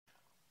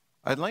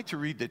I'd like to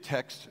read the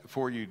text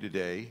for you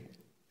today.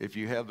 If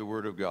you have the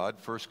Word of God,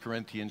 1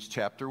 Corinthians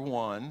chapter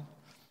 1.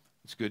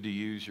 It's good to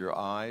use your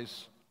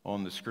eyes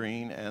on the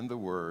screen and the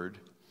Word.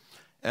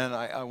 And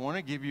I want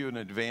to give you an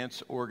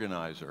advance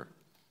organizer.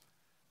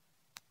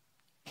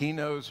 He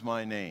knows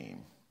my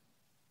name.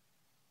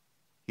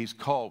 He's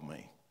called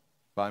me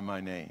by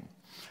my name.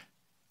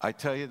 I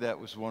tell you, that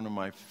was one of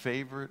my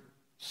favorite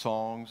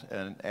songs.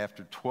 And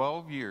after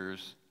 12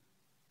 years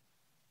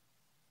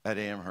at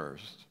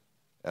Amherst,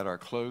 at our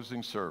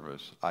closing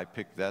service, I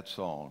picked that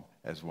song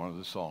as one of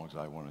the songs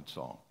I wanted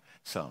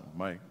sung.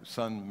 My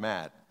son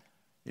Matt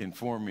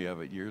informed me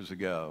of it years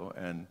ago,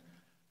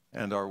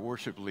 and our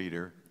worship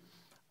leader,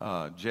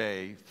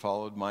 Jay,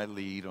 followed my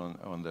lead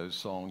on those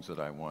songs that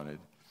I wanted.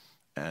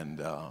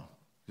 And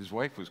his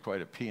wife was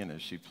quite a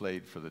pianist. She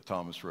played for the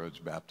Thomas Rhodes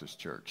Baptist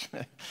Church.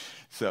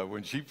 So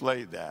when she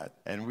played that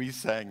and we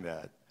sang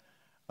that,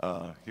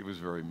 it was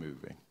very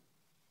moving,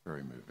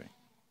 very moving.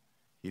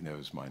 He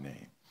knows my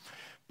name.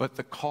 But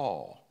the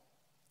call,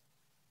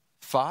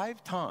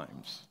 5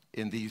 times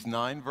in these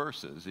 9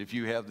 verses, if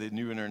you have the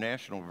New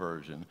International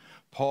Version,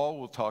 Paul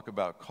will talk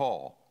about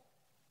call.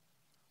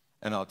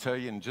 And I'll tell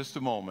you in just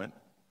a moment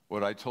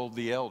what I told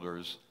the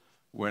elders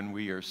when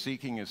we are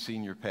seeking a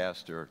senior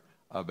pastor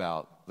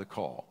about the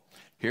call.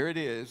 Here it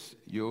is.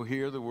 You'll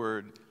hear the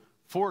word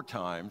 4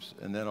 times,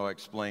 and then I'll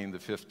explain the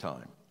 5th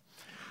time.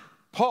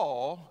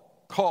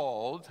 Paul,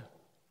 called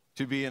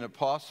to be an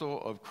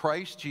apostle of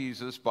Christ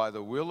Jesus by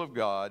the will of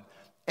God,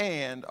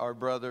 and our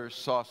brother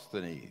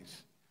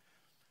Sosthenes,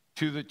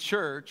 to the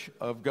church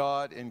of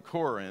God in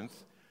Corinth,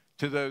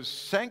 to those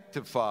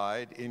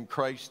sanctified in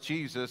Christ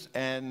Jesus,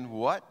 and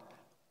what?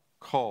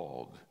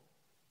 Called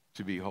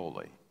to be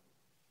holy.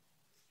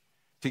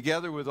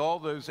 Together with all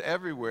those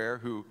everywhere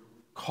who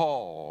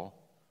call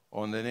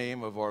on the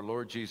name of our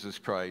Lord Jesus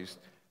Christ,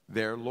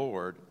 their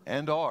Lord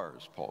and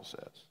ours, Paul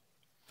says.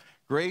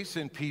 Grace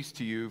and peace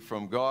to you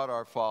from God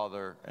our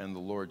Father and the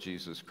Lord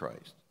Jesus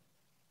Christ.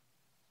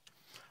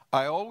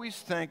 I always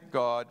thank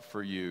God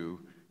for you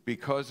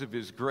because of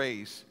his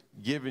grace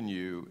given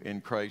you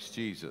in Christ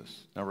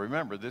Jesus. Now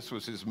remember, this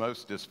was his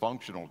most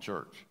dysfunctional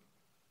church.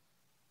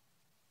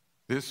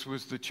 This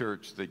was the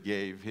church that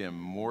gave him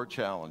more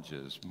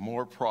challenges,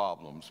 more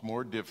problems,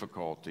 more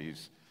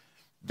difficulties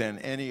than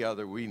any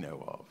other we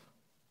know of.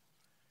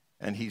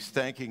 And he's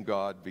thanking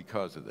God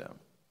because of them.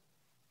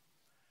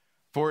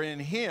 For in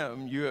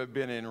him you have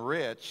been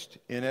enriched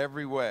in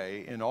every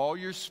way, in all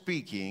your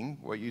speaking,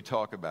 what you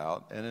talk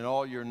about, and in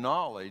all your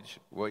knowledge,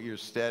 what you're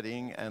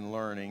studying and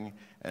learning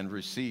and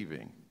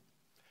receiving.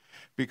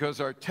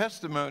 Because our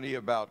testimony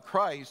about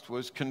Christ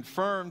was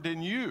confirmed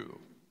in you.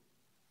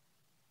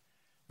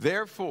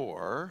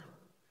 Therefore,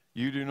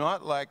 you do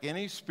not lack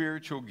any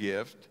spiritual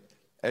gift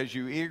as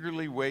you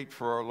eagerly wait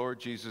for our Lord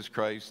Jesus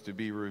Christ to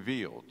be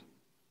revealed.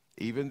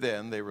 Even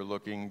then, they were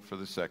looking for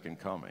the second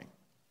coming.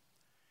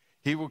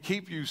 He will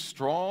keep you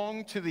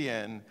strong to the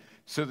end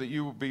so that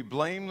you will be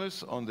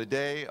blameless on the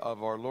day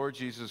of our Lord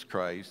Jesus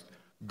Christ.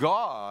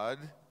 God,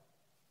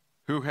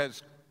 who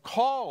has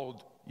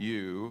called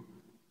you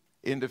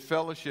into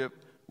fellowship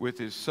with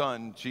his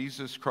Son,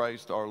 Jesus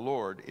Christ our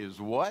Lord,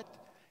 is what?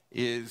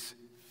 Is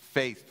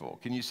faithful.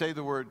 Can you say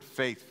the word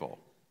faithful?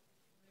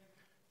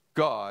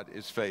 God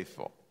is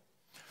faithful.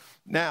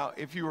 Now,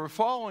 if you were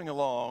following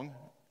along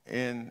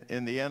in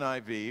the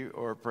NIV,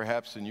 or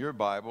perhaps in your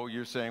Bible,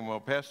 you're saying, well,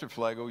 Pastor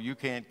Fleagle, you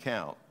can't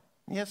count.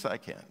 Yes, I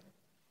can.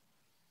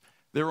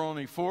 There were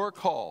only 4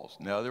 calls.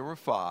 Now, there were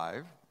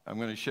 5. I'm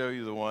going to show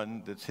you the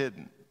one that's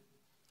hidden.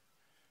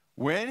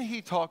 When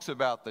he talks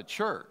about the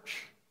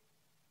church,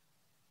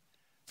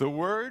 the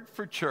word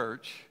for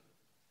church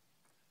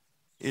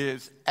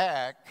is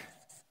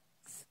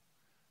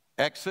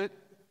exit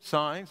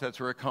signs. That's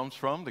where it comes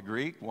from, the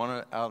Greek.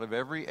 1 out of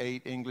every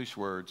 8 English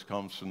words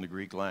comes from the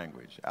Greek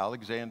language.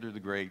 Alexander the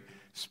Great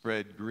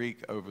spread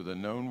Greek over the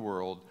known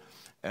world,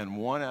 and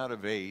 1 out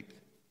of 8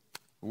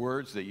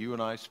 words that you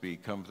and I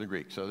speak come from the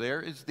Greek. So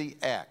there is the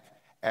ek.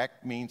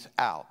 Ek means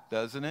out,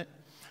 doesn't it?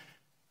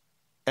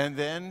 And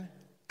then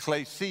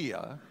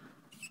klesia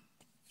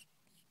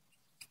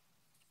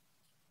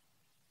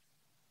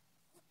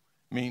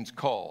means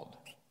called.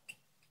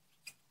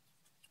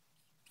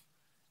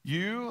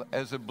 You,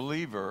 as a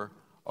believer,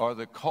 are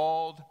the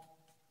called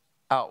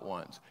out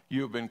ones.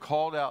 You have been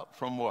called out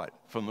from what?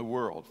 From the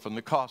world, from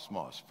the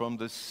cosmos, from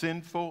the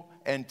sinful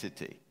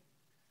entity.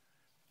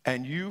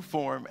 And you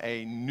form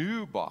a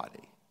new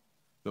body,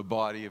 the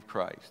body of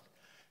Christ.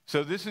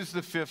 So this is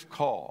the 5th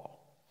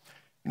call.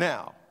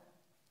 Now,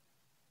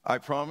 I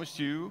promised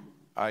you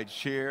I'd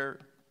share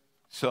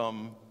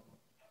some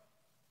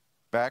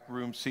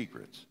backroom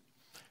secrets.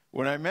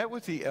 When I met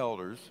with the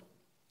elders,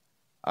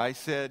 I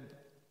said,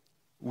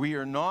 we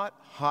are not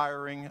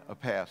hiring a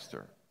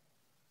pastor.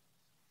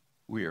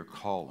 We are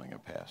calling a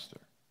pastor.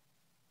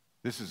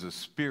 This is a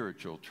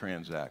spiritual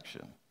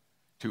transaction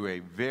to a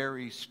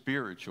very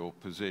spiritual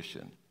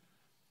position.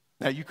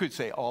 Now, you could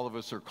say all of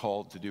us are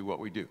called to do what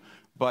we do,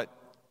 but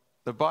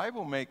the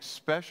Bible makes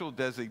special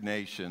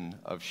designation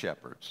of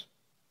shepherds,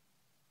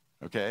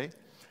 okay?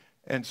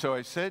 And so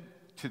I said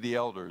to the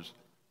elders,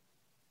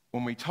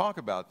 when we talk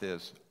about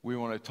this, we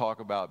want to talk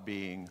about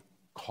being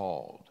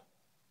called,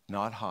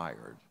 not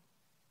hired,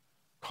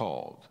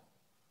 called.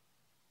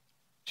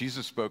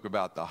 Jesus spoke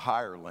about the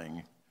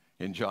hireling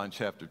in John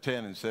chapter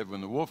 10 and said,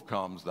 when the wolf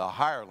comes, the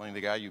hireling,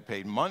 the guy you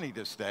paid money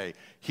to stay,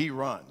 he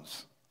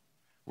runs.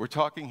 We're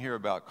talking here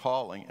about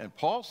calling, and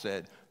Paul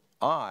said,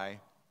 I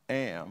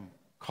am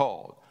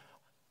called.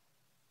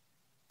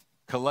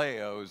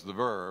 Kaleo is the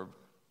verb.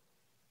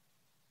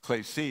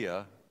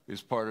 Klesia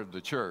is part of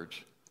the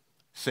church.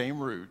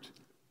 Same root.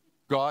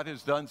 God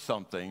has done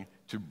something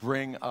to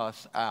bring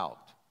us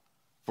out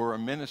for a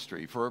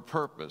ministry, for a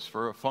purpose,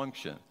 for a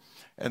function.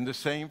 And the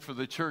same for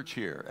the church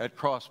here at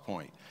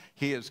Crosspoint.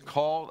 He has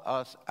called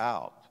us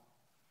out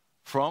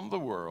from the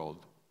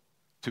world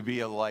to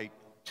be a light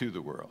to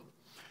the world.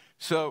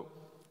 So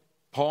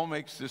Paul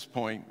makes this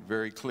point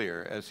very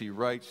clear as he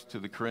writes to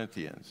the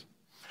Corinthians.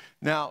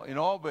 Now, in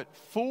all but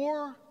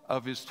 4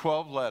 of his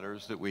 12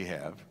 letters that we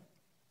have,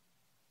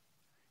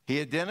 he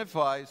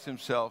identifies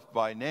himself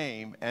by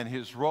name and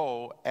his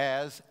role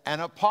as an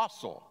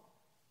apostle.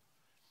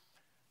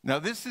 Now,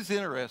 this is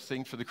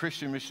interesting for the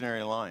Christian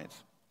Missionary Alliance.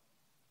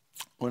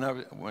 When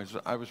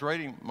I was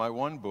writing my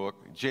one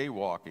book,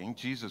 Jaywalking,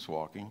 Jesus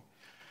Walking,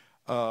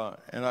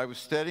 and I was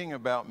studying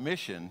about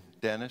mission,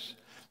 Dennis.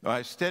 I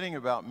was studying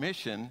about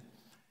mission,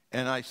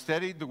 and I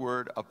studied the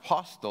word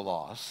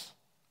apostolos.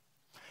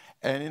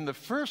 And in the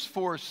first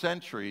 4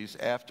 centuries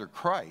after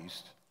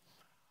Christ,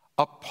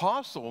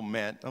 apostle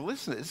meant, now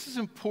listen, this is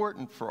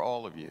important for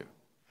all of you,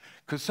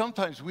 because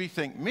sometimes we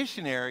think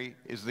missionary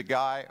is the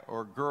guy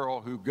or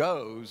girl who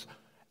goes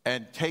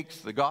and takes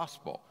the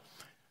gospel.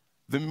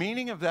 The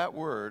meaning of that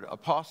word,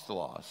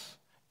 apostolos,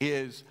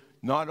 is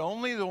not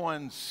only the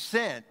one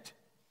sent,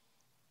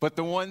 but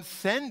the one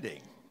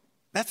sending.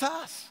 That's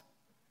us.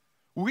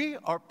 We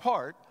are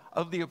part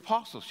of the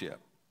apostleship.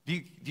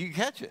 Do you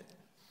catch it?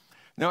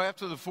 Now,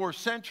 after the 4th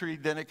century,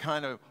 then it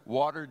kind of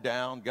watered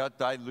down, got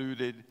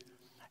diluted,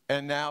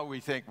 and now we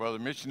think, well, the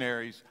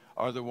missionaries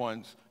are the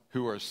ones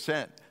who are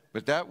sent.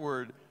 But that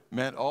word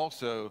meant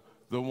also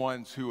the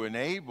ones who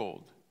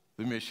enabled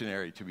the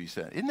missionary to be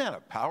sent. Isn't that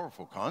a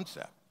powerful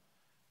concept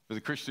for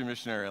the Christian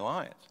Missionary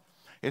Alliance?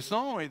 It's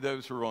not only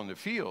those who are on the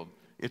field,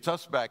 it's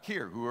us back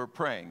here who are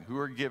praying, who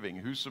are giving,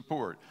 who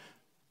support,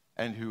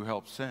 and who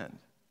help send.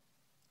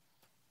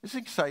 It's an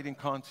exciting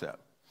concept.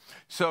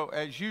 So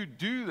as you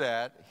do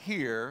that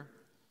here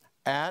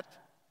at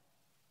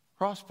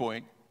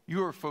Crosspoint,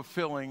 you are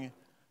fulfilling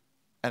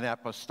an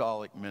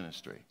apostolic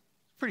ministry.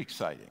 Pretty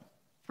exciting,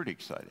 pretty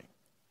exciting.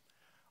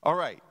 All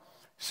right,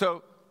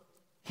 so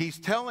he's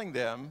telling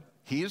them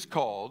he is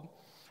called,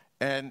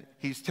 and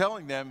he's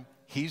telling them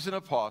he's an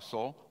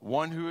apostle,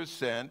 one who is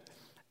sent,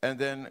 and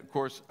then, of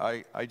course,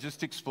 I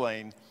just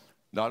explained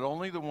not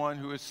only the one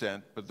who is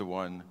sent, but the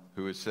one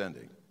who is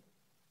sending.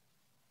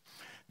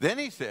 Then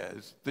he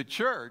says the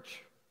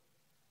church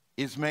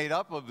is made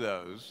up of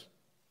those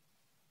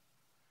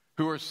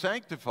who are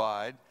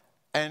sanctified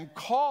and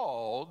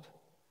called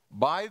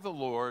by the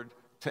Lord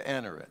to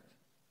enter it.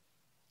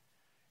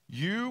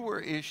 You were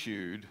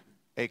issued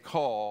a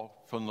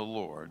call from the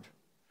Lord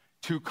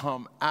to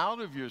come out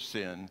of your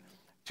sin,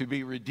 to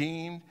be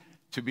redeemed,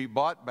 to be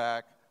bought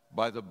back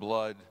by the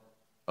blood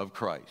of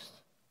Christ.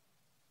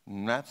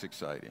 And that's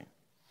exciting.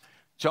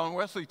 John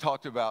Wesley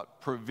talked about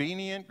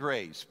prevenient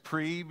grace,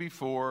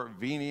 before,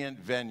 venient,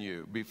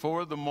 venue,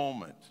 before the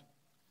moment.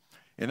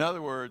 In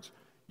other words,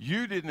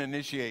 you didn't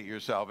initiate your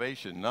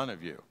salvation, none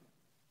of you.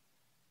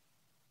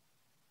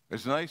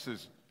 As nice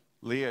as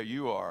Leah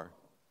you are,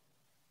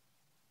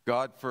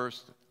 God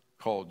first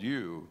called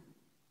you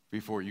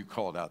before you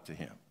called out to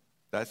him.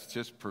 That's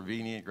just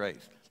prevenient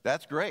grace.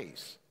 That's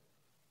grace.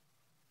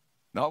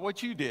 Not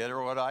what you did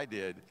or what I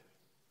did.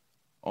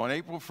 On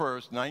April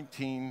 1st,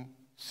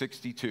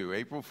 1962,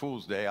 April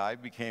Fool's Day, I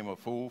became a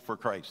fool for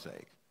Christ's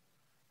sake.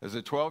 As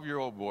a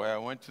 12-year-old boy, I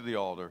went to the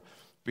altar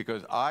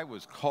because I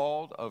was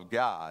called of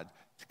God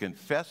to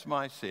confess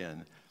my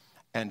sin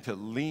and to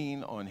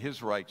lean on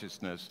his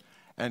righteousness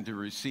and to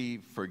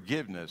receive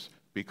forgiveness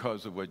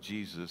because of what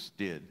Jesus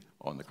did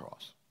on the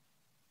cross.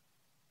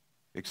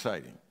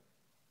 Exciting,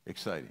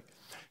 exciting.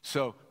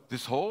 So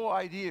this whole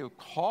idea of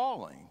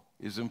calling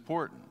is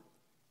important.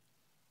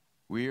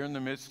 We are in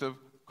the midst of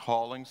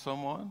calling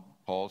someone.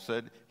 Paul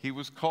said he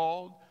was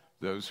called.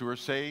 Those who are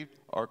saved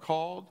are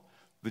called.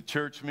 The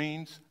church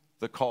means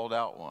the called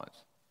out ones.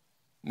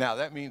 Now,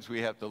 that means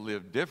we have to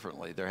live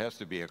differently. There has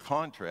to be a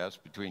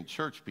contrast between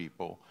church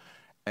people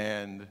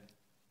and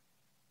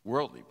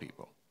worldly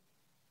people.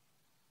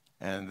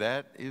 And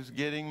that is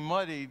getting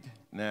muddied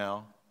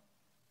now.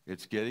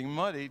 It's getting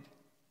muddied.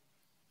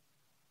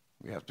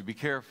 We have to be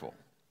careful.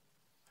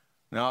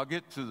 Now, I'll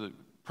get to the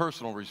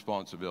personal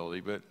responsibility,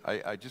 but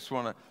I just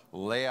want to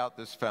lay out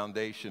this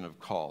foundation of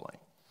calling.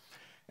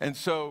 And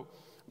so,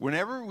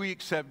 whenever we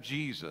accept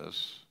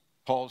Jesus,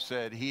 Paul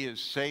said he is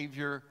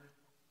Savior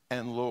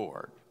and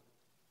Lord.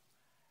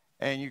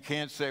 And you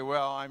can't say,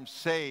 well, I'm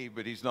saved,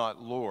 but he's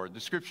not Lord.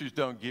 The scriptures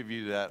don't give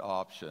you that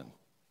option.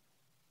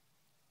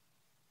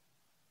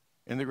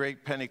 In the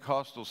great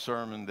Pentecostal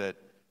sermon that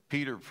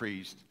Peter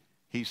preached,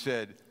 he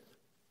said,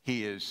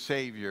 he is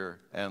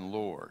Savior and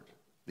Lord.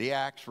 The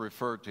Acts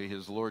refer to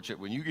his lordship.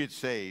 When you get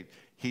saved,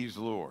 he's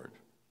Lord.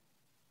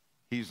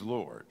 He's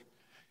Lord.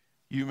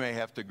 You may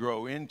have to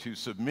grow into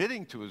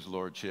submitting to his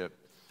lordship,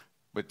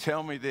 but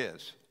tell me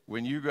this,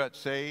 when you got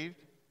saved,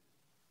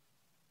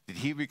 did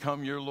he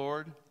become your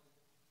Lord?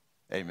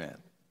 Amen.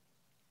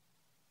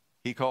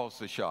 He calls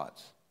the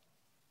shots.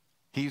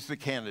 He's the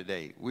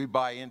candidate. We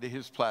buy into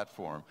his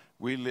platform.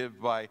 We live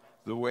by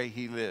the way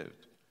he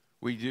lived.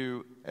 We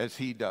do as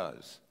he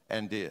does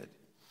and did.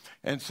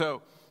 And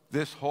so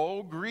this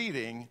whole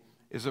greeting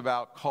is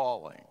about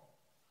calling.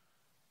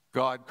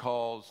 God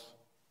calls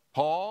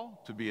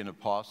Paul to be an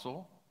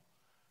apostle.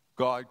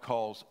 God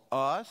calls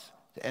us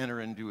to enter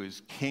into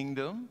his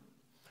kingdom.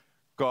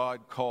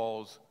 God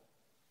calls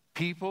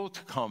people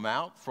to come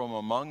out from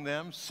among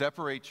them,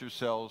 separate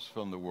yourselves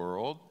from the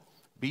world,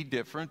 be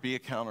different, be a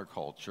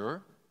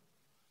counterculture.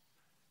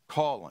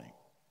 Calling.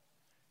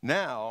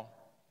 Now,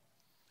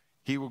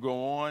 he will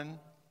go on,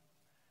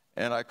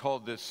 and I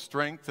called this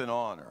Strength and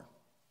Honor.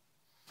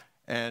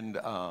 And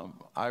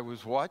I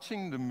was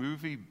watching the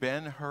movie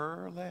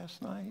Ben-Hur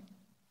last night.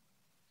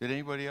 Did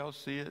anybody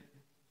else see it?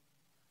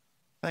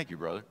 Thank you,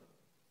 brother.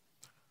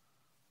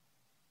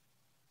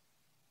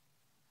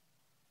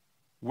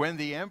 When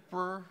the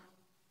emperor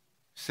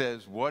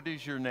says, "What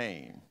is your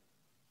name?"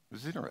 It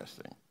was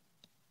interesting.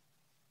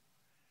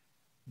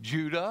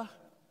 Judah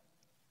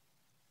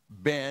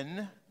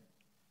Ben-Hur.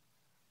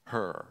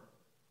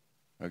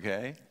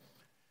 Okay?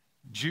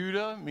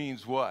 Judah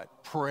means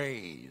what?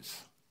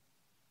 Praise.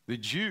 The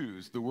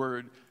Jews, the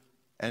word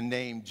and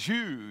name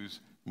Jews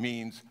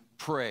means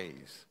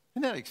praise.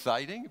 Isn't that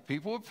exciting?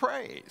 People of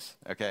praise.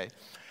 Okay?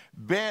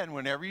 Ben,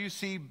 whenever you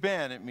see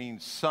Ben, it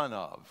means son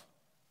of.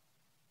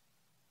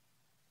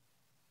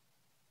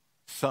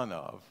 Son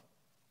of.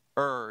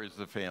 Is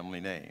the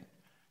family name.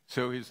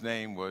 So his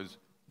name was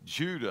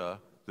Judah,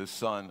 the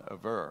son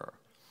of Ur.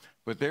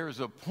 But there's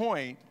a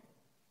point,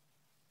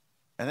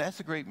 and that's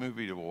a great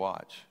movie to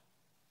watch.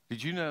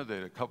 Did you know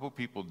that a couple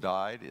people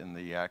died in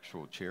the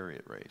actual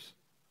chariot race?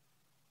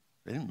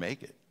 They didn't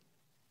make it.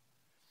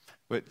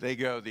 But they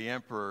go, the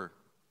emperor,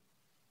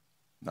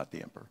 not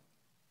the emperor,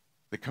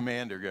 the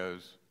commander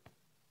goes,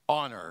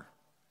 honor,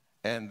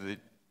 and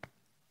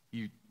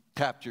you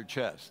tapped your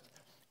chest.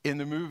 In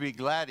the movie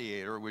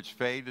Gladiator, which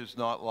Faye does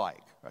not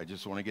like, I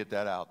just want to get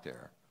that out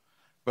there,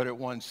 but it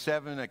won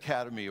 7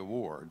 Academy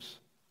Awards,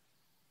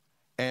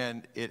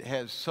 and it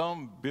has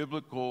some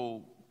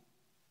biblical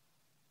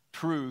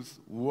truth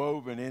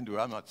woven into it.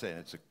 I'm not saying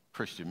it's a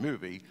Christian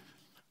movie,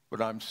 but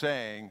I'm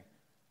saying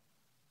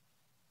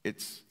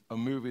it's a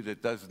movie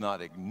that does not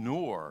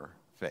ignore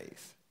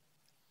faith.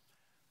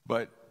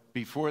 But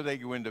before they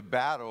go into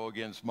battle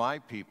against my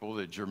people,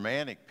 the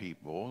Germanic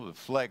people, the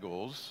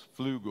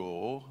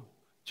Fleagle,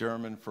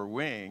 German for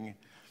wing,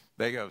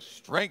 they go,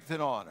 strength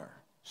and honor,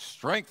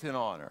 strength and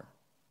honor,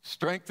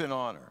 strength and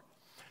honor.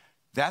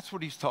 That's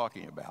what he's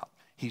talking about.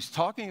 He's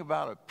talking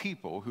about a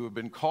people who have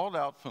been called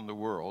out from the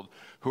world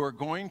who are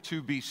going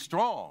to be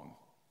strong.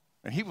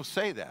 And he will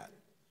say that.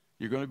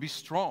 You're going to be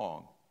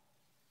strong.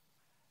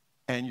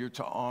 And you're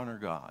to honor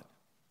God.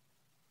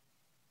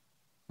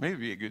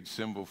 Maybe a good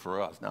symbol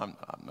for us. Now,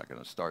 I'm not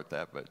going to start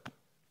that, but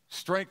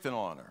strength and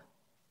honor.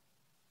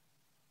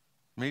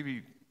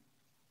 Maybe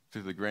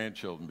to the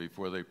grandchildren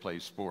before they play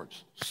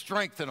sports.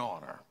 Strength and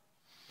honor.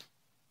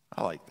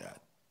 I like that.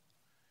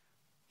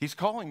 He's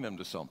calling them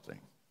to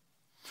something.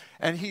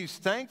 And he's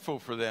thankful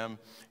for them,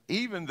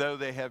 even though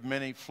they have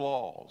many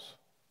flaws.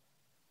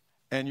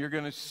 And you're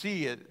going to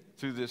see it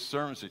through this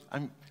sermon.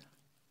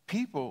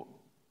 People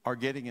are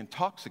getting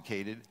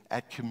intoxicated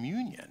at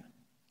communion.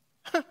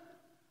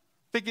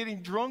 They're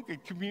getting drunk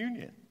at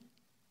communion.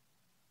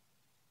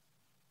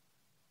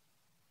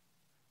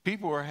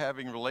 People are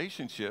having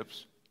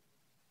relationships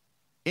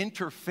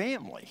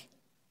interfamily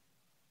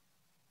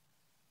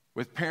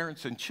with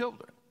parents and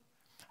children.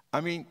 I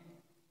mean,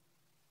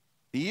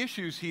 the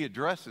issues he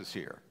addresses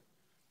here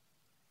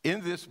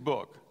in this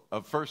book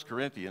of 1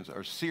 Corinthians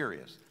are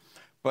serious,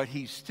 but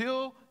he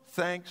still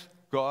thanks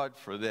God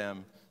for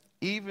them,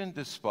 even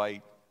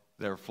despite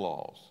their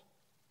flaws.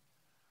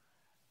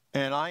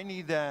 And I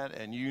need that,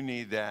 and you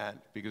need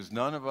that, because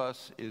none of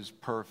us is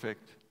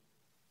perfect.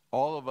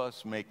 All of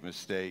us make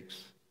mistakes.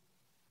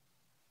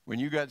 When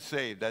you got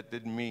saved, that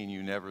didn't mean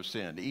you never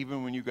sinned.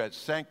 Even when you got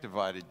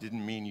sanctified, it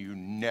didn't mean you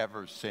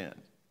never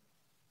sinned.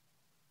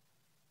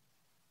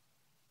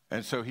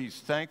 And so he's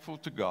thankful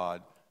to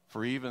God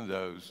for even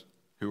those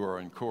who are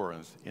in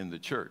Corinth in the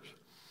church.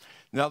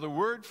 Now, the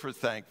word for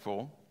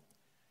thankful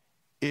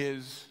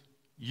is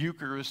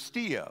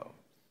Eucharistio.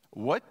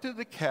 What do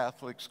the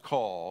Catholics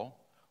call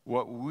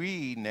what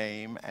we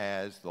name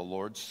as the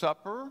Lord's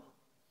Supper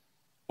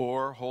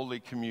or Holy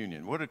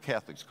Communion? What do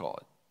Catholics call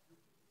it?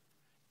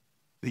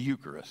 The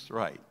Eucharist,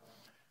 right.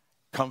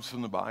 Comes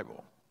from the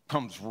Bible.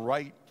 Comes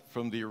right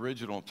from the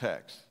original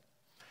text.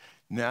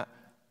 Now,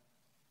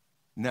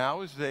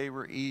 Now as they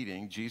were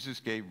eating, Jesus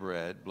gave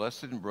bread,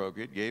 blessed it and broke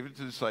it, gave it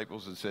to the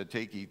disciples and said,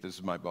 take, eat, this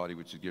is my body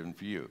which is given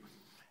for you.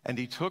 And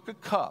he took a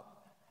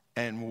cup,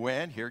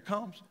 and here it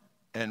comes,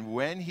 and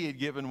when he had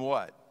given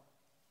what?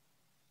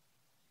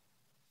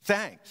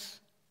 Thanks.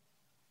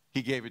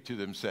 He gave it to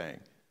them saying,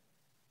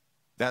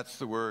 that's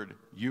the word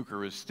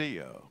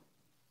Eucharistio,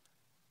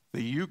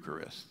 the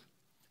Eucharist.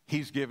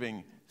 He's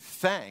giving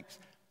thanks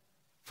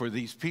for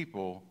these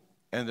people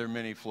and their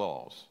many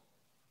flaws.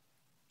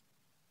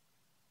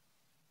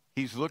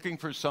 He's looking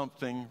for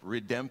something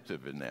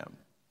redemptive in them.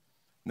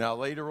 Now,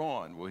 later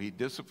on, will he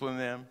discipline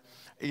them?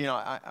 You know,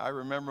 I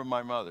remember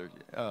my mother.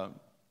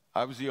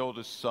 I was the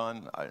oldest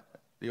son.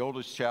 The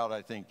oldest child,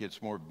 I think,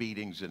 gets more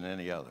beatings than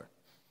any other.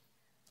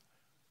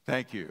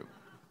 Thank you.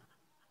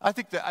 I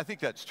think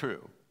that's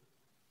true.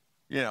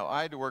 You know,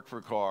 I had to work for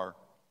a car.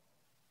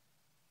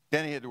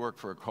 Denny had to work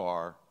for a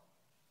car.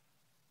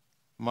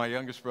 My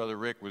youngest brother,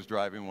 Rick, was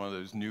driving one of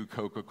those new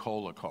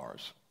Coca-Cola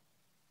cars.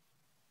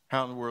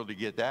 How in the world did he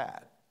get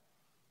that?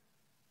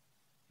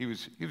 He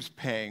was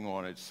paying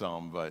on it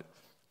some, but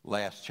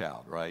last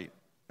child, right?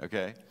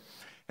 Okay?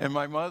 And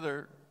my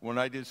mother, when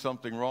I did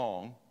something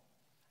wrong,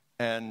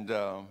 and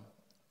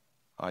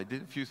I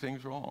did a few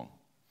things wrong,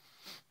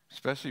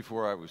 especially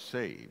before I was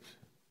saved.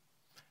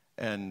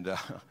 And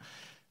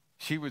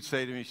she would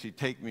say to me, she'd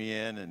take me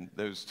in, and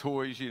those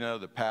toys, you know,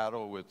 the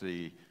paddle with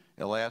the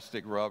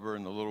elastic rubber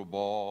and the little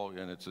ball,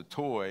 and it's a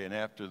toy, and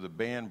after the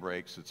band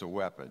breaks, it's a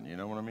weapon. You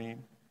know what I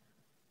mean?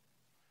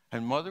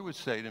 And Mother would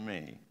say to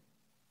me,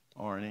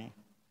 Arnie,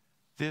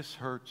 this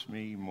hurts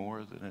me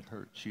more than it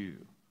hurts you.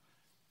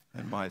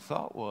 And my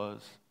thought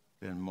was,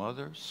 then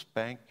Mother,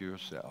 spank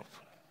yourself.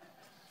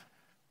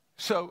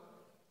 So,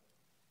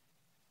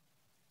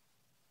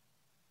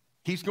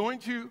 he's going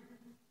to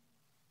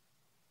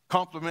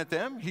compliment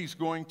them. He's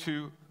going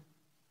to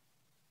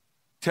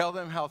tell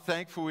them how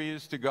thankful he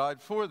is to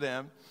God for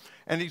them.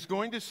 And he's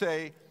going to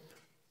say,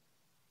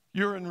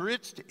 you're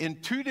enriched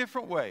in two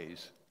different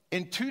ways.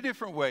 In two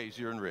different ways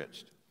you're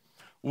enriched.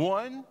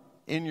 One,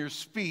 in your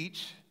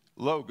speech,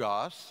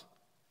 logos,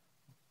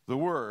 the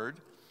word,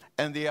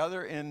 and the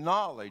other in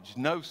knowledge,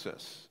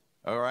 gnosis,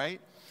 all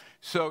right?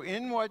 So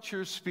in what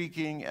you're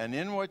speaking and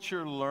in what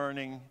you're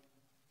learning,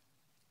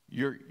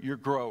 you're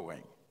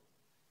growing.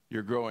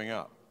 You're growing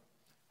up.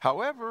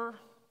 However,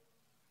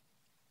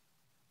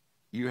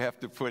 you have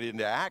to put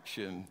into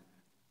action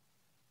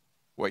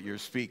what you're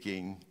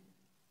speaking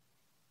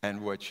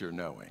and what you're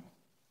knowing.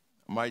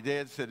 My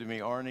dad said to me,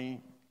 Arnie,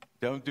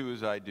 don't do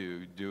as I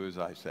do, do as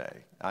I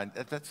say.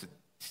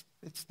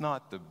 It's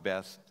not the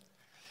best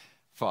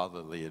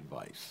fatherly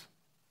advice.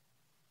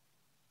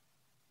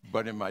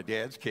 But in my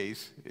dad's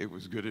case, it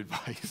was good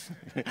advice.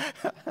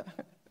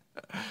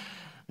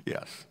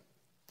 Yes.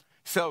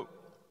 So,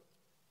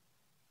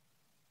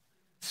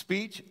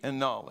 speech and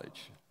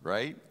knowledge,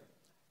 right?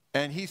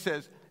 And he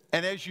says,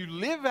 and as you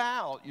live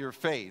out your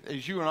faith,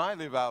 as you and I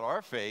live out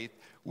our faith,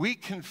 we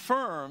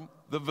confirm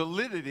the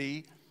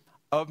validity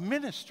of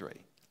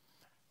ministry.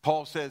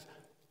 Paul says,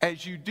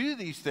 as you do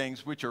these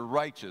things which are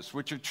righteous,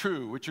 which are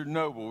true, which are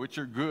noble, which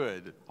are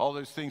good, all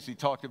those things he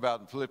talked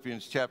about in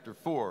Philippians chapter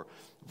 4,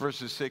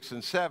 verses 6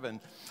 and 7,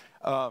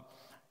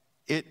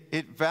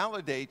 it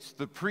validates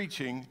the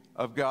preaching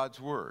of God's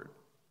word.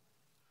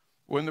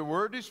 When the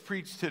word is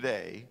preached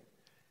today,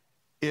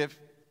 if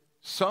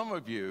some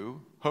of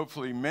you,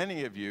 hopefully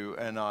many of you,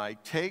 and I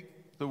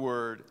take the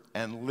word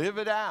and live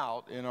it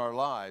out in our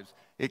lives,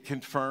 it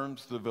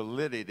confirms the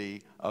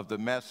validity of the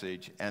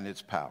message and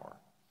its power.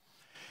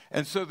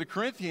 And so the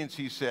Corinthians,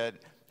 he said,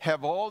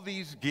 have all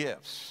these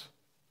gifts.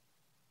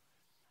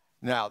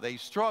 Now, they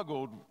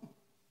struggled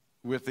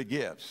with the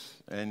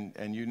gifts.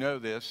 And you know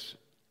this,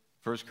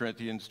 1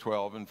 Corinthians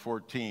 12 and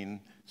 14,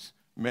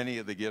 many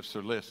of the gifts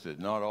are listed.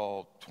 Not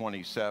all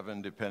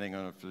 27, depending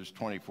on if there's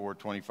 24,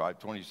 25,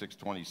 26,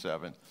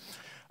 27.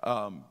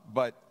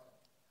 But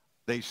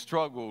they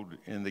struggled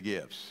in the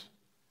gifts.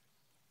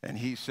 And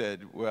he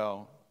said,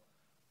 well,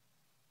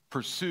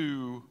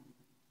 pursue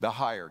the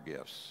higher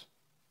gifts.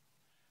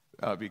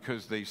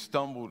 Because they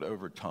stumbled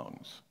over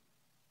tongues.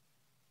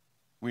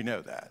 We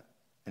know that.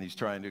 And he's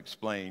trying to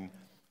explain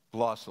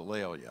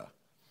glossolalia.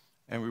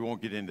 And we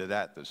won't get into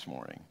that this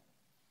morning.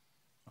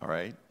 All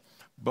right?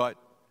 But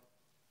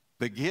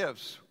the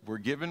gifts were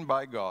given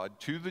by God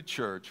to the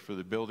church for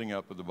the building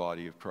up of the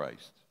body of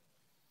Christ.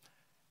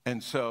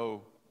 And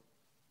so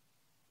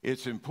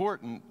it's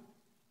important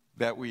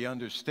that we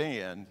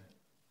understand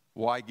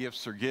why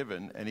gifts are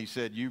given. And he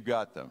said, you've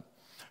got them.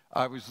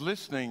 I was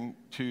listening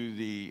to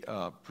the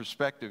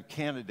prospective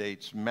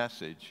candidate's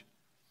message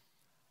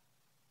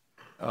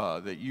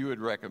that you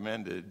had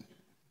recommended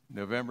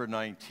November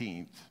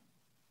 19th.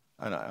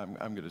 And I'm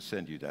going to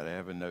send you that. I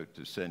have a note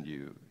to send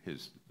you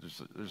his.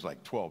 There's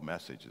like 12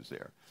 messages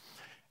there.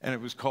 And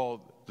it was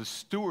called The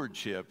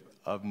Stewardship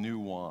of New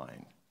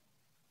Wine.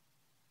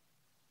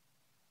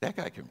 That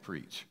guy can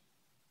preach.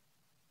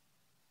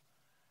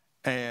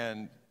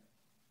 And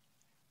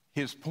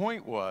his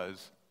point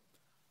was,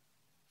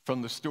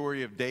 from the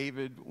story of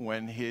David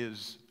when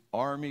his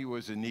army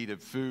was in need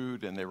of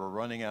food, and they were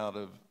running out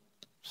of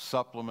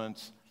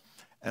supplements.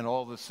 And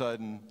all of a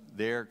sudden,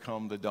 there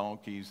come the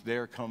donkeys,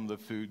 there come the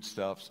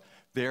foodstuffs,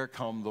 there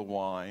come the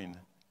wine.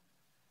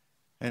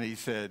 And he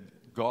said,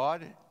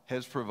 God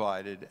has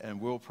provided and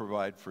will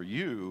provide for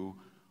you.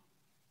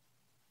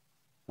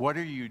 What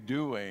are you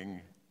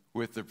doing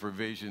with the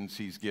provisions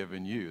he's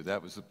given you?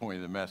 That was the point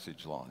of the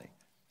message, Lonnie.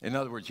 In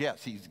other words,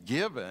 yes, he's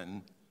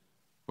given,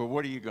 but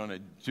what are you going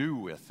to do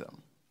with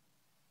them?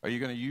 Are you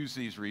going to use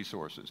these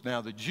resources?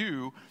 Now, the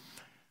Jew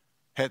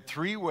had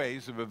three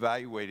ways of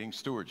evaluating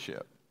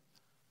stewardship.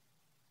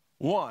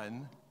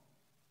 One,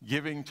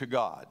 giving to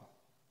God.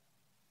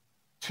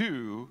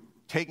 Two,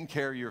 taking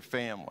care of your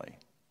family.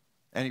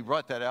 And he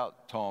brought that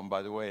out, Tom,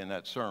 by the way, in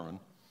that sermon.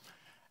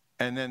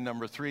 And then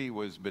number three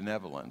was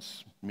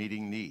benevolence,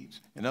 meeting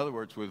needs. In other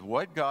words, with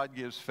what God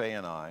gives Faye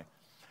and I,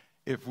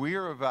 if we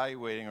are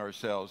evaluating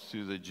ourselves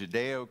through the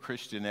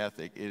Judeo-Christian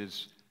ethic, it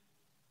is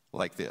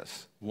like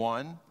this.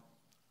 One,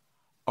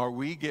 are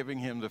we giving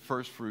him the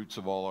first fruits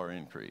of all our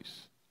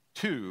increase?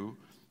 Two,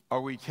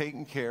 are we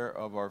taking care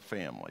of our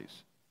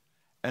families?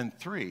 And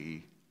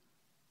three,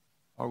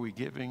 are we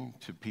giving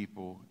to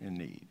people in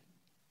need?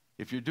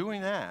 If you're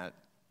doing that,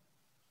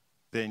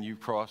 then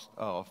you've crossed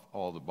off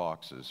all the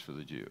boxes for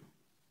the Jew.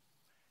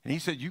 And he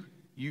said,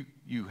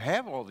 you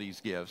have all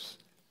these gifts,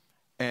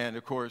 and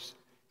of course,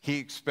 he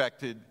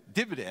expected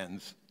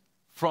dividends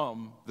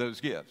from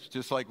those gifts,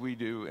 just like we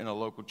do in a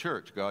local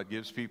church. God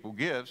gives people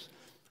gifts.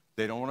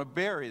 They don't want to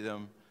bury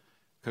them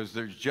because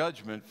there's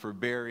judgment for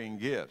burying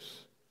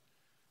gifts.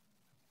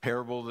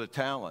 Parable of the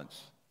talents.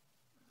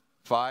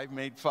 5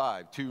 made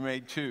 5, 2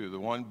 made 2. The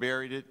one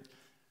buried it,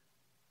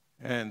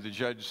 and the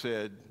judge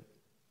said,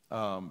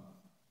 the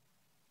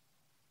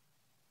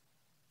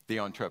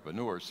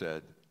entrepreneur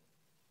said,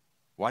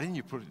 why didn't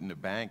you put it in the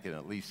bank and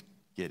at least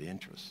get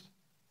interest?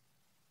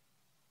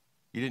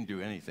 You didn't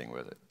do anything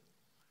with it.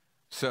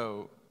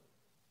 So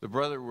the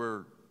brother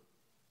we're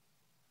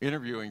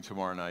interviewing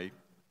tomorrow night,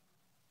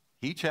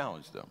 he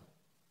challenged them.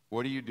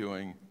 What are you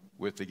doing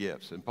with the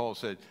gifts? And Paul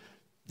said,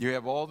 you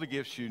have all the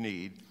gifts you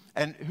need.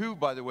 And who,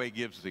 by the way,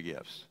 gives the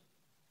gifts?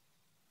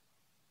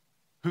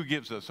 Who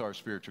gives us our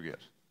spiritual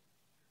gifts?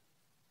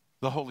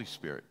 The Holy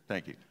Spirit.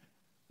 Thank you.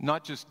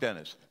 Not just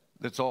Dennis.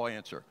 That's all I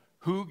answer.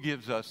 Who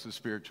gives us the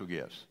spiritual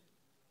gifts?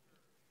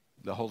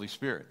 The Holy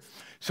Spirit.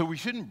 So we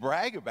shouldn't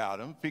brag about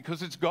them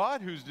because it's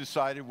God who's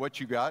decided what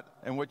you got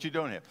and what you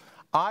don't have.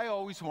 I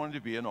always wanted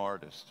to be an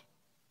artist.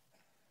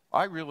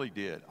 I really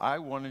did. I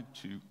wanted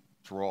to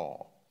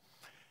draw.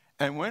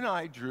 And when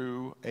I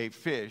drew a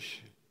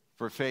fish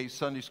for Faye's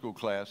Sunday school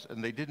class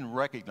and they didn't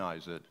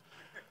recognize it,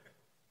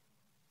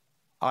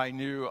 I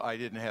knew I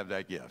didn't have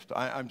that gift.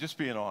 I'm just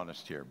being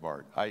honest here,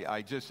 Bart.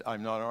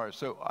 I'm not an artist.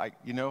 So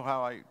you know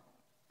how I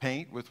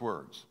paint? With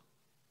words.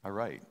 I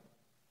write.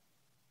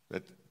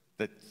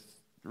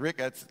 Rick,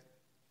 that's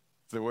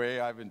the way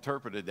I've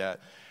interpreted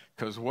that.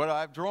 Because what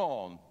I've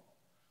drawn,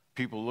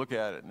 people look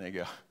at it and they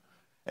go,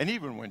 and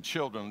even when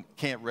children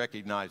can't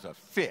recognize a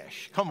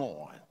fish, come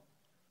on.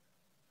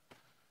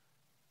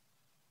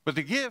 But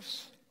the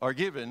gifts are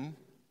given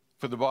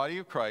for the body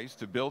of Christ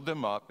to build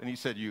them up. And he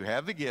said, you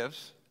have the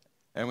gifts,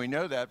 and we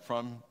know that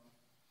from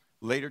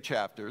later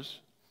chapters.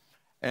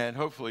 And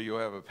hopefully you'll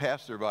have a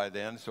pastor by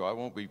then, so I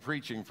won't be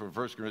preaching from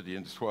 1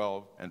 Corinthians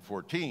 12 and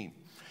 14.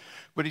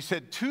 But he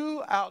said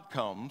 2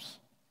 outcomes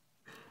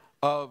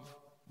of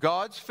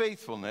God's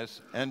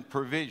faithfulness and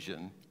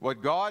provision,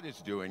 what God is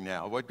doing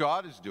now, what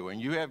God is doing.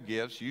 You have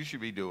gifts you should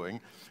be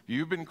doing.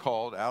 You've been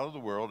called out of the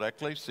world,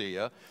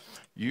 ecclesia.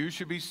 You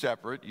should be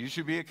separate. You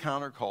should be a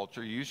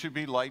counterculture. You should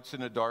be lights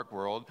in a dark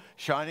world,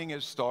 shining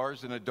as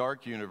stars in a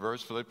dark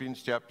universe,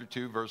 Philippians chapter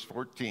 2, verse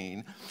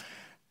 14.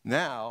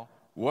 Now,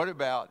 what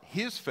about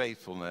his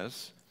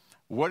faithfulness?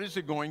 What is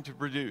it going to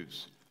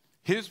produce?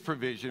 His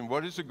provision,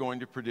 what is it going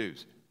to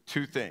produce?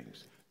 2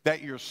 things.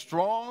 That you're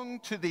strong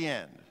to the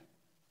end.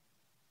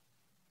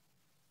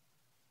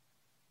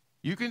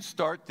 You can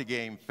start the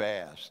game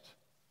fast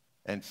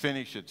and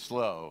finish it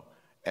slow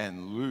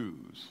and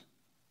lose.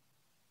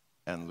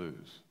 And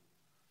lose.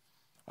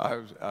 I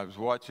was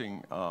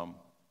watching the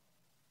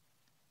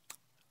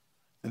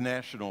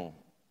national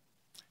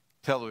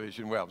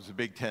television, well, it was the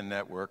Big Ten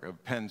network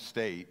of Penn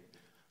State,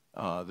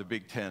 the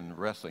Big Ten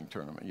wrestling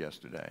tournament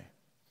yesterday.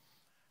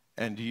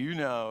 And do you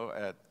know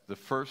at the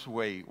first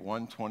weight,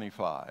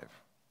 125,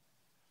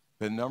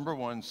 the number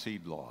 1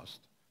 seed lost,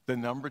 the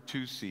number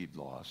 2 seed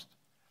lost,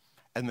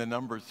 and the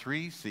number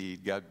 3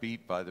 seed got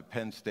beat by the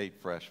Penn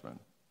State freshman.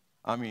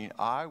 I mean,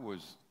 I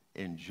was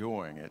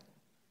enjoying it.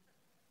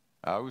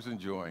 I was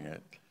enjoying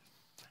it.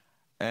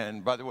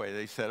 And by the way,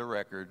 they set a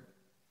record.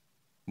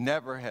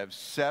 Never have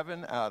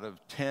 7 out of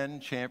 10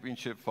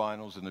 championship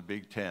finals in the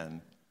Big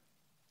Ten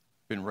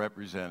been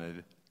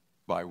represented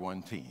by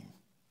one team.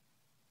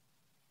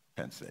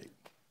 Penn State.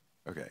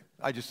 Okay,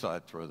 I just thought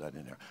I'd throw that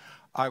in there.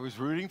 I was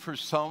rooting for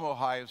some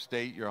Ohio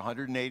State. You're a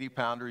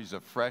 180-pounder. He's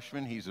a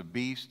freshman. He's a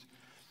beast.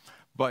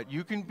 But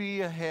you can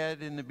be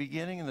ahead in the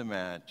beginning of the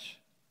match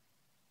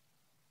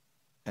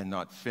and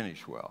not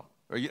finish well.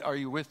 Are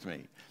you with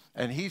me?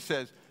 And he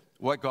says,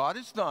 what God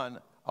has done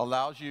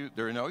allows you,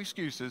 there are no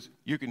excuses,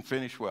 you can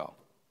finish well.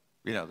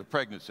 You know, the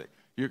pregnancy,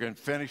 you can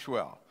finish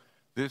well.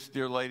 This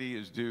dear lady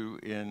is due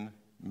in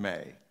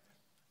May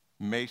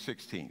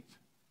 16th.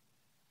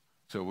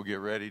 So we'll get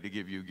ready to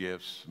give you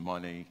gifts,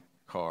 money,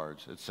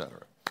 cards,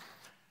 etc.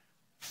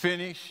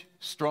 Finish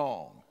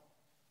strong.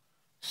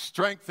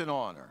 Strength and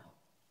honor.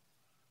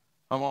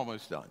 I'm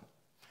almost done.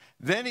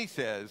 Then he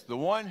says, the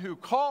one who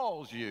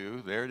calls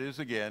you, there it is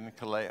again,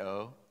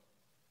 kaleo,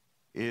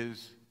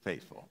 is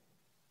faithful.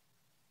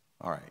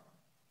 All right.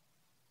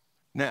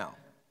 Now,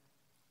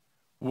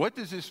 what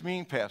does this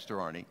mean, Pastor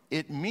Arnie?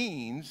 It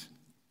means,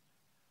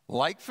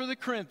 like for the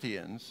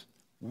Corinthians,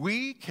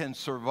 we can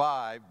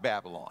survive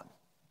Babylon.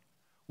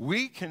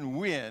 We can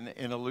win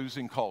in a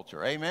losing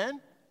culture. Amen?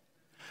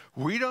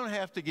 We don't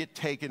have to get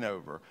taken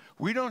over.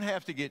 We don't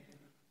have to get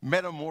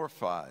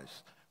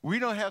metamorphosed. We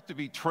don't have to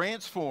be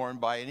transformed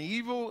by an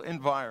evil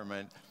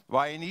environment,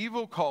 by an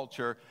evil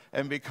culture,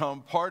 and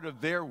become part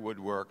of their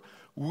woodwork.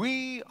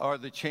 We are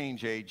the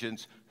change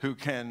agents who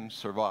can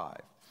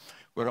survive.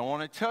 But I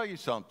want to tell you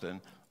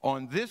something.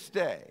 On this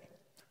day,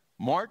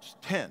 March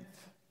 10th,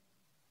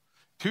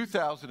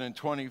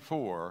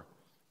 2024,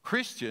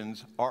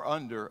 Christians are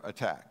under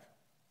attack.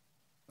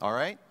 All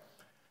right?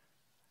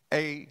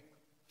 A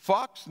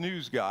Fox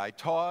News guy,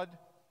 Todd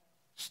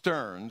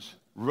Stearns,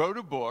 wrote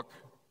a book,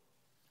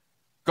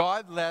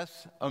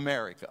 Godless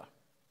America.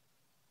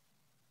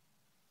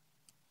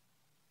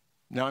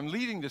 Now, I'm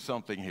leading to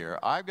something here.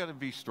 I've got to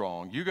be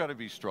strong. You got to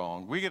be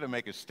strong. We got to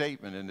make a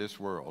statement in this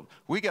world.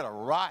 We got to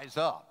rise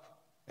up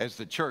as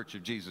the church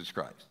of Jesus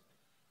Christ.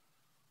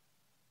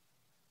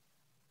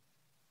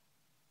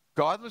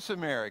 Godless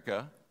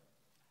America,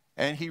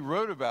 and he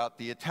wrote about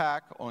the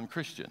attack on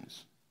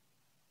Christians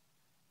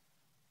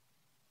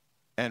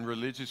and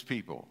religious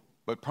people,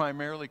 but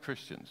primarily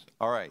Christians.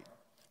 All right,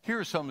 here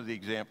are some of the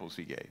examples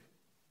he gave.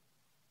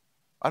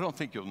 I don't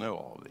think you'll know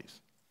all of these.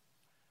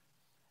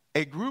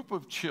 A group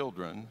of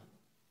children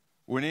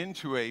went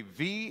into a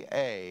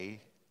VA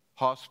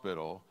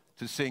hospital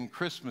to sing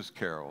Christmas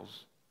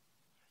carols,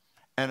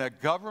 and a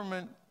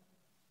government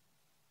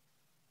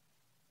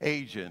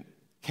agent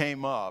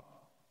came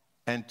up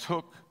and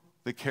took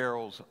the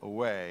carols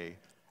away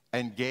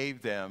and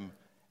gave them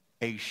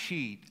a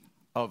sheet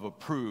of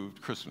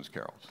approved Christmas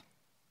carols.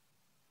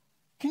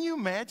 Can you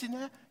imagine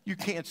that? You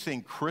can't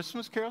sing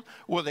Christmas carols?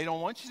 Well, they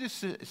don't want you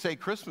to say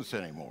Christmas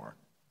anymore.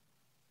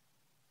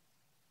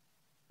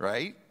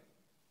 Right?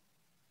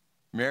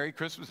 Merry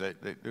Christmas.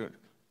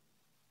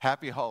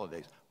 Happy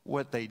holidays.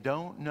 What they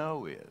don't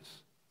know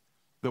is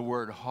the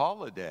word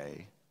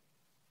holiday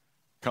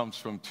comes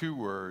from two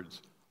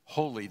words,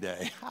 holy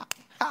day.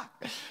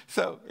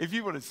 So if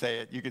you want to say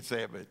it, you can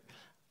say it, but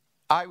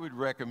I would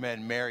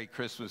recommend Merry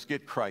Christmas.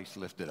 Get Christ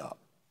lifted up.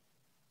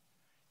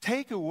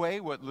 Take away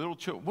what little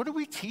children, what are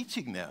we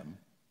teaching them?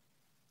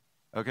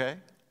 Okay?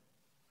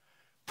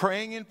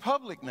 Praying in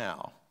public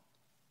now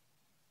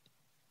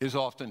is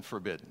often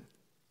forbidden.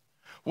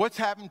 What's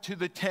happened to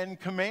the 10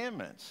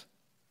 Commandments?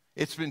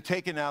 It's been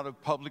taken out of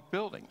public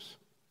buildings.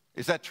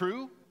 Is that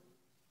true?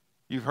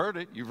 You've heard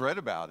it. You've read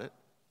about it.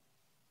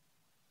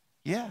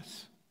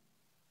 Yes.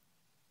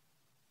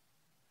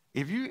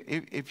 If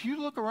you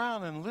look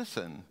around and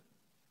listen,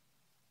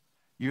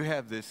 you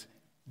have this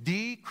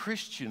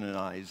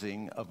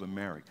de-Christianizing of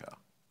America.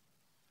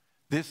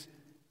 This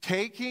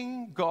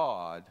taking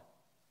God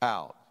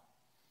out.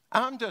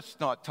 I'm just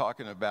not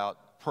talking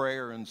about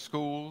prayer in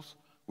schools.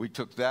 We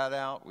took that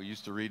out. We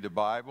used to read the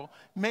Bible.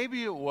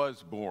 Maybe it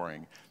was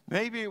boring.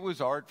 Maybe it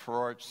was art for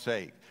art's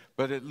sake.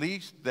 But at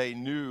least they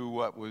knew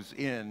what was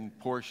in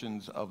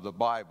portions of the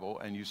Bible,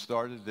 and you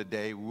started the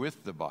day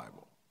with the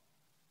Bible.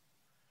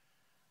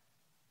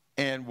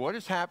 And what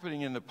is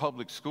happening in the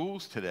public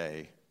schools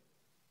today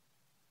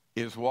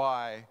is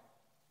why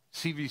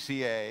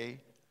CVCA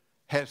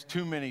has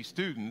too many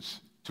students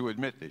to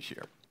admit this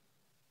year.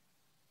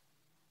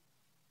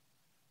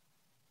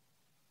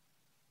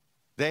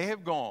 They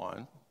have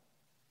gone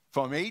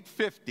from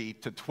 850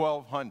 to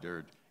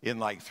 1,200 in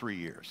like 3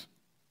 years.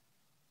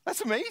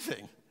 That's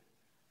amazing.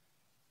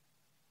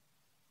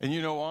 And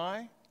you know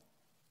why?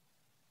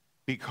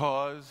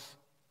 Because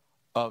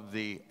of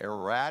the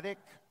erratic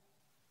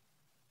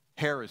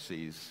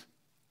heresies,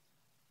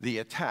 the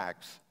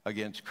attacks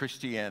against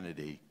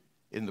Christianity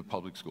in the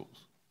public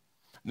schools.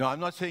 Now, I'm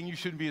not saying you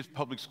shouldn't be a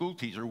public school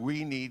teacher.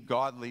 We need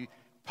godly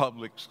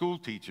public school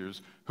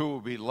teachers who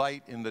will be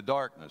light in the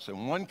darkness.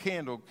 And one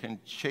candle can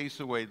chase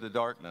away the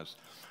darkness.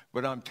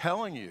 But I'm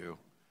telling you,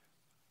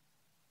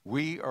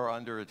 we are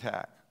under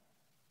attack.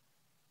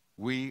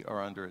 We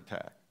are under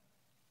attack.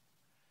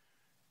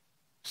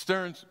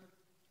 Stearns,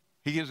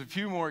 he gives a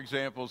few more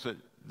examples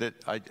that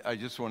I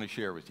just want to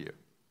share with you.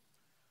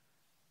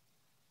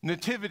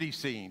 Nativity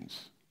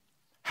scenes.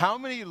 How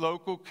many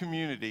local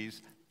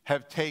communities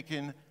have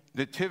taken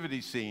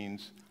nativity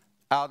scenes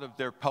out of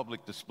their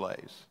public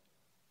displays?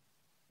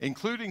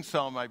 Including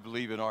some, I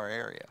believe, in our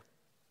area.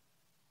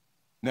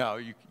 No,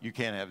 you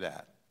can't have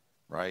that,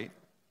 right?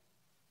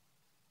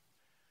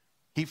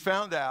 he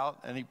found out,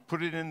 and he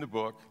put it in the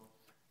book,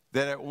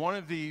 that at one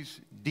of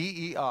these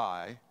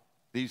DEI,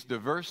 these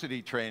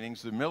diversity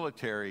trainings the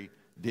military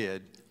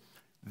did,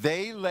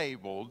 they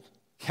labeled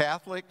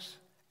Catholics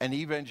and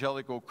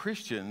evangelical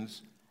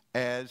Christians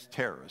as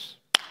terrorists.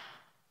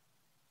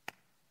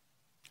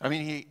 I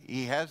mean,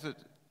 he has it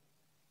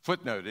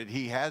footnoted,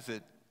 he has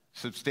it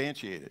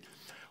substantiated.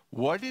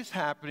 What is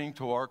happening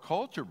to our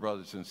culture,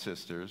 brothers and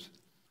sisters?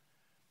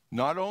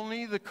 Not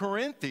only the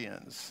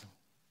Corinthians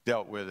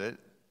dealt with it,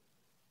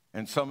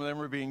 and some of them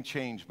are being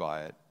changed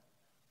by it,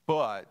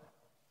 but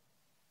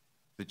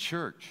the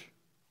church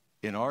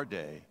in our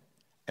day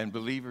and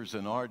believers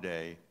in our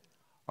day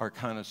are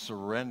kind of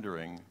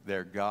surrendering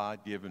their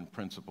God-given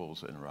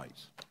principles and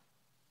rights.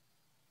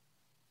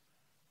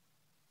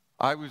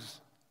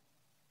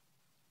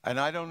 And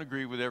I don't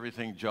agree with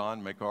everything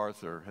John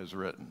MacArthur has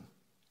written,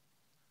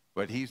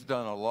 but he's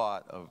done a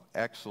lot of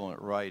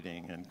excellent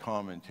writing and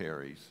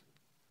commentaries.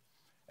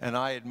 And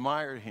I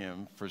admire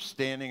him for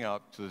standing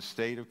up to the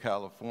state of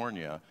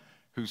California,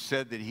 who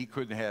said that he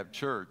couldn't have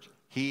church.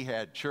 He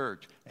had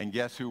church, and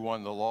guess who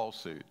won the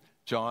lawsuit?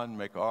 John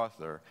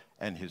MacArthur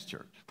and his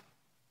church.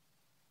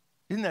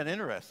 Isn't that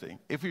interesting?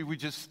 If we would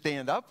just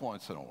stand up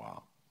once in a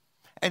while.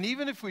 And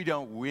even if we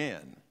don't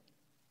win,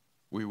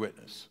 we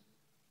witness.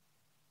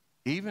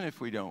 Even if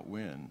we don't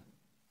win,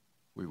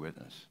 we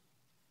witness.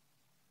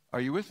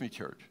 Are you with me,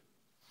 church?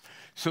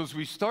 So as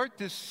we start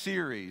this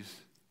series,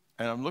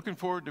 and I'm looking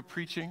forward to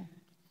preaching,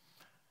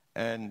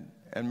 and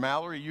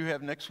Mallory, you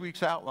have next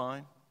week's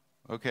outline,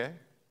 okay?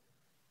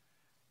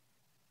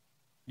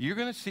 You're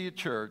going to see a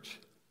church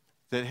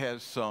that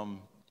has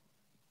some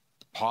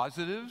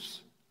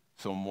positives,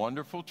 some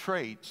wonderful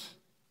traits.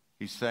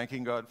 He's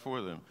thanking God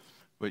for them.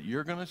 But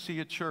you're going to see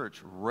a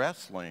church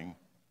wrestling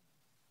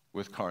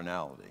with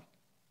carnality.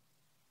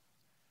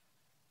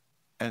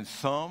 And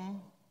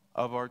some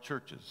of our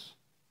churches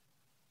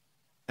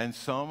and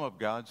some of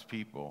God's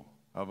people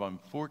have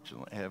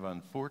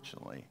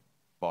unfortunately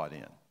bought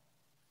in.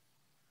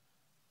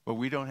 But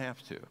we don't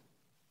have to.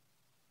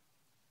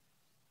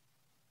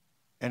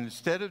 And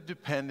instead of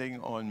depending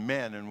on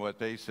men and what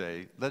they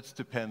say, let's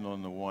depend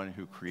on the one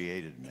who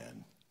created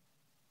men.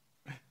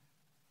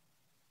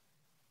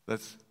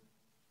 Let's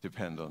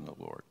depend on the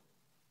Lord.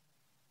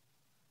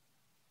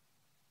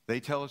 They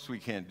tell us we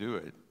can't do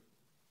it.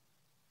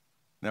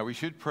 Now, we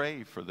should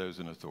pray for those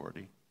in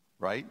authority,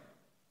 right?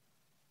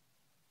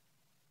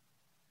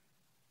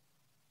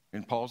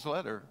 In Paul's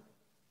letter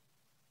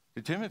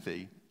to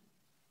Timothy,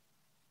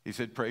 he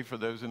said, pray for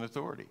those in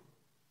authority.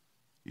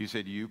 You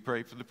said, you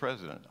pray for the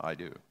president? I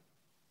do.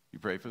 You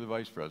pray for the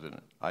vice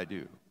president? I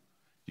do.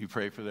 You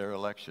pray for their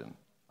election?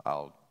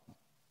 I'll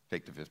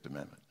take the Fifth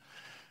Amendment.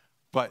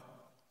 But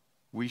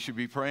we should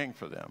be praying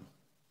for them.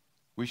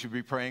 We should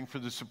be praying for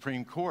the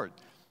Supreme Court.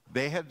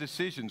 They have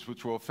decisions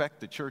which will affect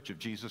the Church of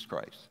Jesus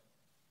Christ.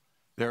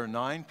 There are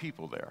 9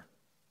 people there.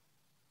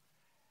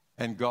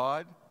 And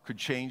God could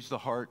change the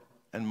heart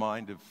and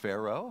mind of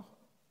Pharaoh.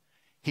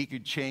 He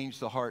could change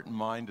the heart and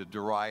mind of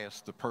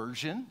Darius the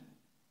Persian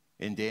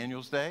in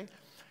Daniel's day.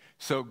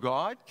 So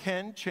God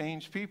can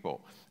change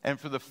people. And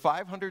for the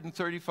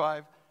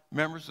 535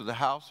 members of the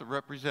House of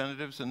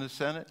Representatives and the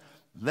Senate,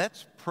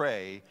 let's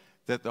pray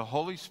that the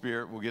Holy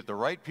Spirit will get the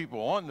right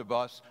people on the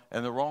bus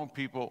and the wrong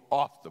people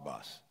off the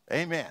bus.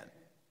 Amen.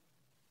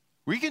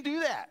 We can do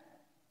that.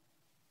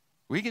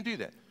 We can do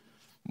that.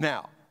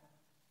 Now,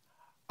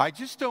 I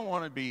just don't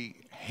want to be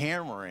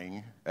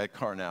hammering at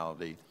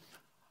carnality.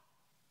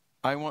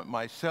 I want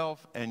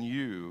myself and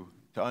you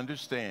to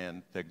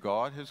understand that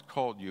God has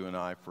called you and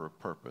I for a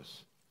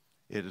purpose.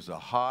 It is a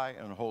high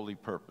and holy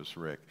purpose,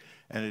 Rick,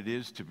 and it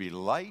is to be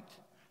light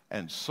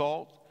and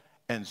salt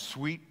and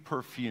sweet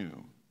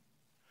perfume.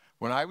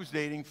 When I was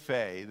dating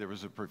Faye, there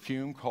was a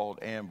perfume called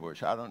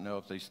Ambush. I don't know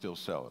if they still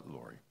sell it,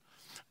 Lori.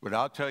 But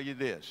I'll tell you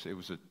this, it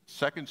was a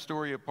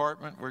second-story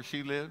apartment where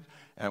she lived,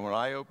 and when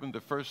I opened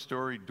the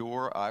first-story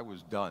door, I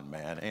was done,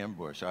 man.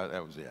 Ambush,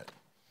 that was it.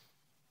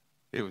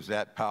 It was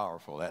that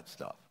powerful, that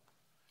stuff.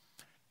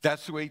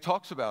 That's the way he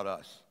talks about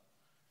us.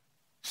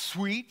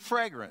 Sweet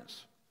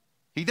fragrance.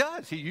 He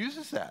does. He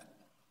uses that.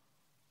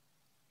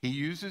 He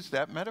uses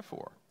that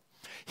metaphor.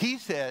 He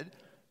said,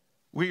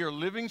 we are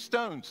living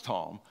stones,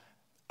 Tom.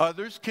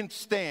 Others can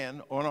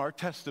stand on our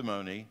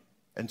testimony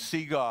and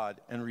see God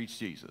and reach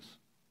Jesus.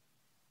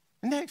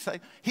 Next,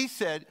 he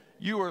said,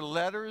 you are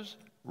letters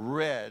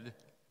read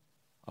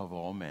of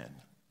all men.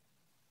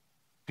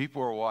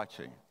 People are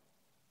watching.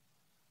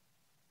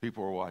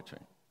 People are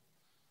watching.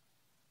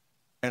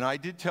 And I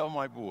did tell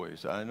my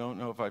boys, I don't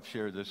know if I've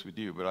shared this with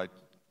you, but I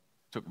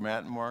took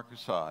Matt and Mark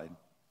aside,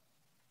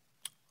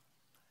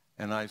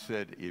 and I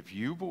said, if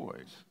you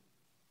boys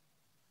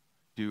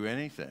do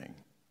anything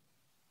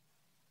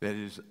that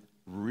is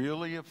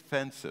really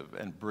offensive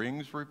and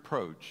brings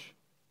reproach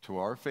to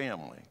our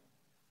family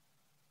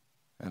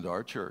and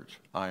our church,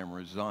 I am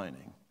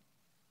resigning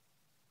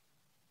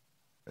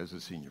as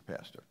a senior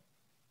pastor.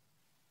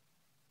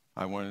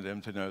 I wanted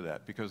them to know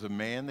that, because a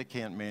man that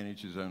can't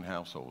manage his own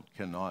household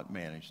cannot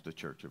manage the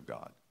church of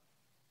God.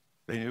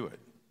 They knew it.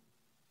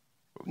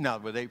 Now,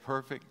 were they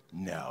perfect?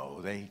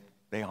 No, they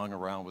hung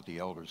around with the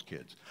elders'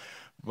 kids.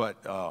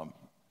 But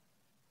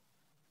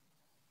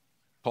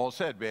Paul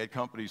said, bad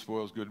company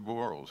spoils good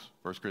morals.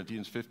 1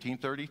 Corinthians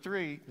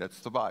 15:33, that's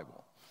the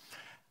Bible.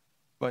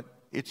 But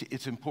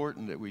it's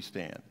important that we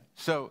stand.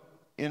 So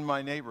in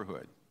my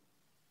neighborhood,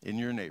 in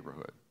your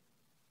neighborhood,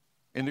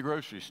 in the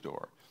grocery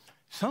store,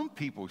 some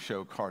people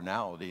show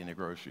carnality in the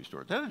grocery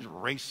store. That is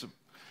race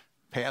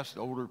past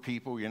older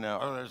people, you know.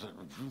 Oh,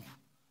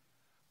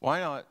 why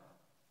not?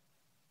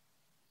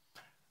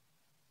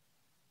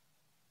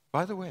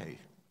 By the way,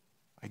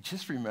 I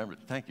just remembered,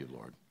 thank you,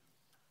 Lord.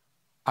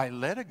 I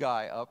led a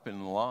guy up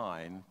in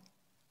line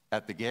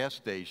at the gas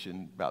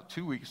station about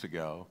 2 weeks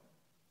ago,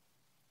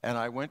 and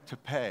I went to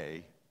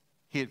pay.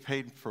 He had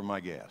paid for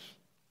my gas.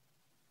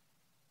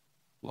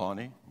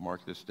 Lonnie,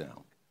 mark this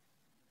down.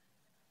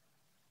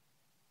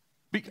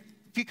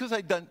 Because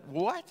I'd done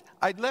what?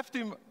 I'd left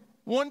him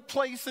one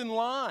place in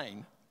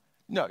line.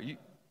 No,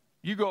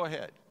 you go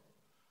ahead.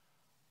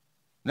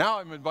 Now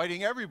I'm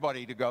inviting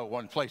everybody to go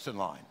one place in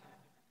line.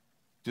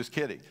 Just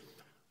kidding.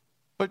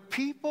 But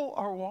people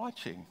are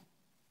watching.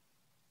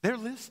 They're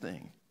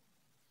listening.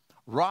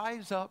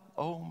 Rise up,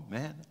 O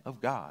men of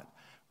God.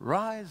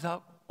 Rise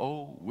up,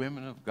 O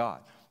women of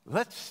God.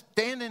 Let's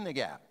stand in the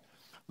gap.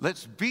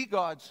 Let's be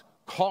God's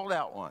called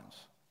out ones,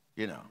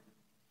 you know.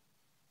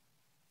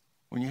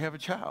 When you have a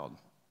child,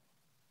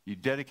 you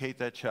dedicate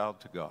that child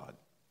to God.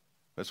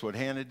 That's what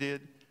Hannah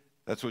did.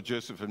 That's what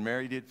Joseph and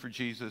Mary did for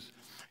Jesus.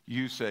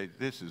 You say,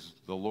 this is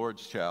the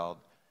Lord's child,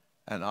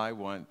 and I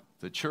want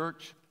the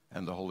church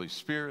and the Holy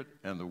Spirit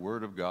and the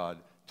Word of God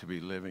to be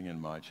living in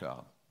my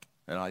child.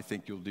 And I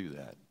think you'll do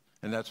that.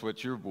 And that's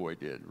what your boy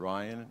did,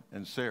 Ryan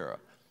and Sarah.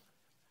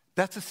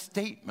 That's a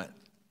statement.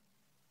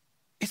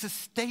 It's a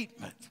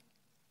statement.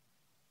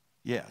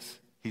 Yes,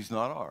 he's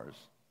not ours.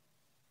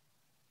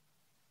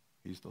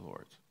 He's the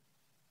Lord's.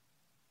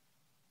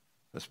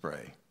 Let's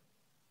pray.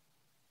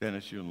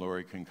 Dennis, you and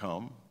Lori can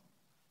come.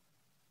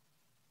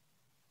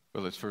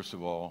 But let's first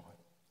of all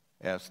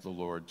ask the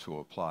Lord to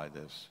apply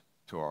this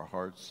to our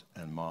hearts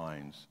and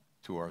minds,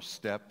 to our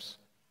steps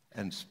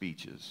and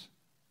speeches,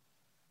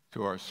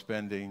 to our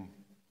spending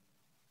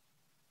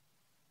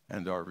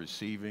and our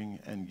receiving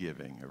and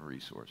giving of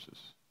resources.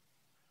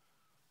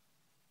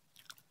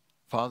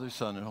 Father,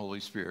 Son, and Holy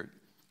Spirit,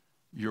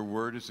 your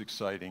word is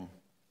exciting,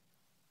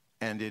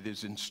 and it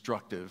is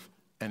instructive,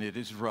 and it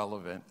is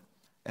relevant.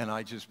 And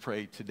I just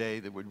pray today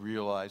that we'd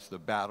realize the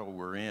battle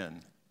we're in.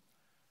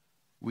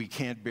 We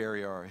can't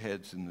bury our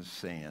heads in the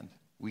sand.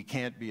 We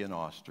can't be an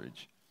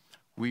ostrich.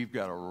 We've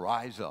got to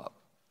rise up.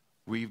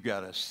 We've got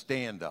to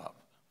stand up.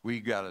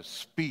 We've got to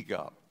speak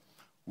up.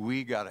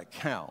 We got to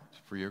count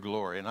for your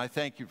glory. And I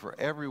thank you for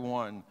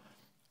everyone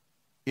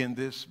in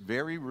this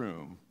very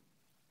room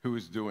who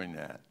is doing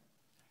that.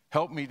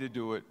 Help me to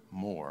do it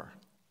more.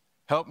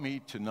 Help me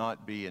to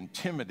not be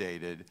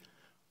intimidated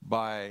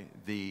by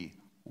the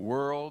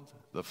world,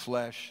 the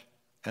flesh,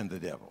 and the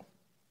devil.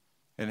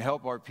 And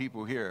help our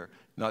people here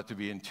not to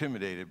be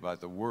intimidated by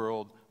the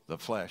world, the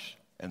flesh,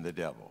 and the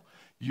devil.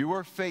 You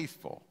are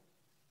faithful,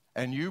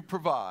 and you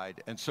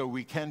provide, and so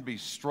we can be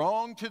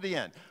strong to the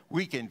end.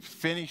 We can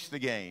finish the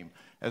game.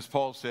 As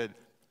Paul said,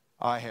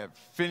 I have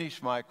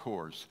finished my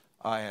course.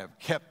 I have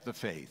kept the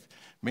faith.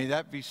 May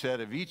that be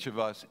said of each of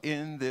us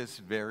in this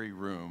very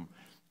room,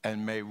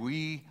 and may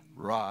we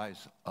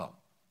rise up.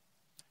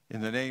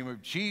 In the name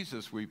of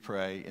Jesus we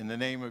pray. In the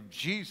name of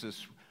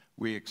Jesus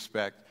we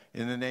expect.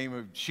 In the name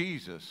of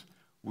Jesus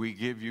we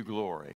give you glory.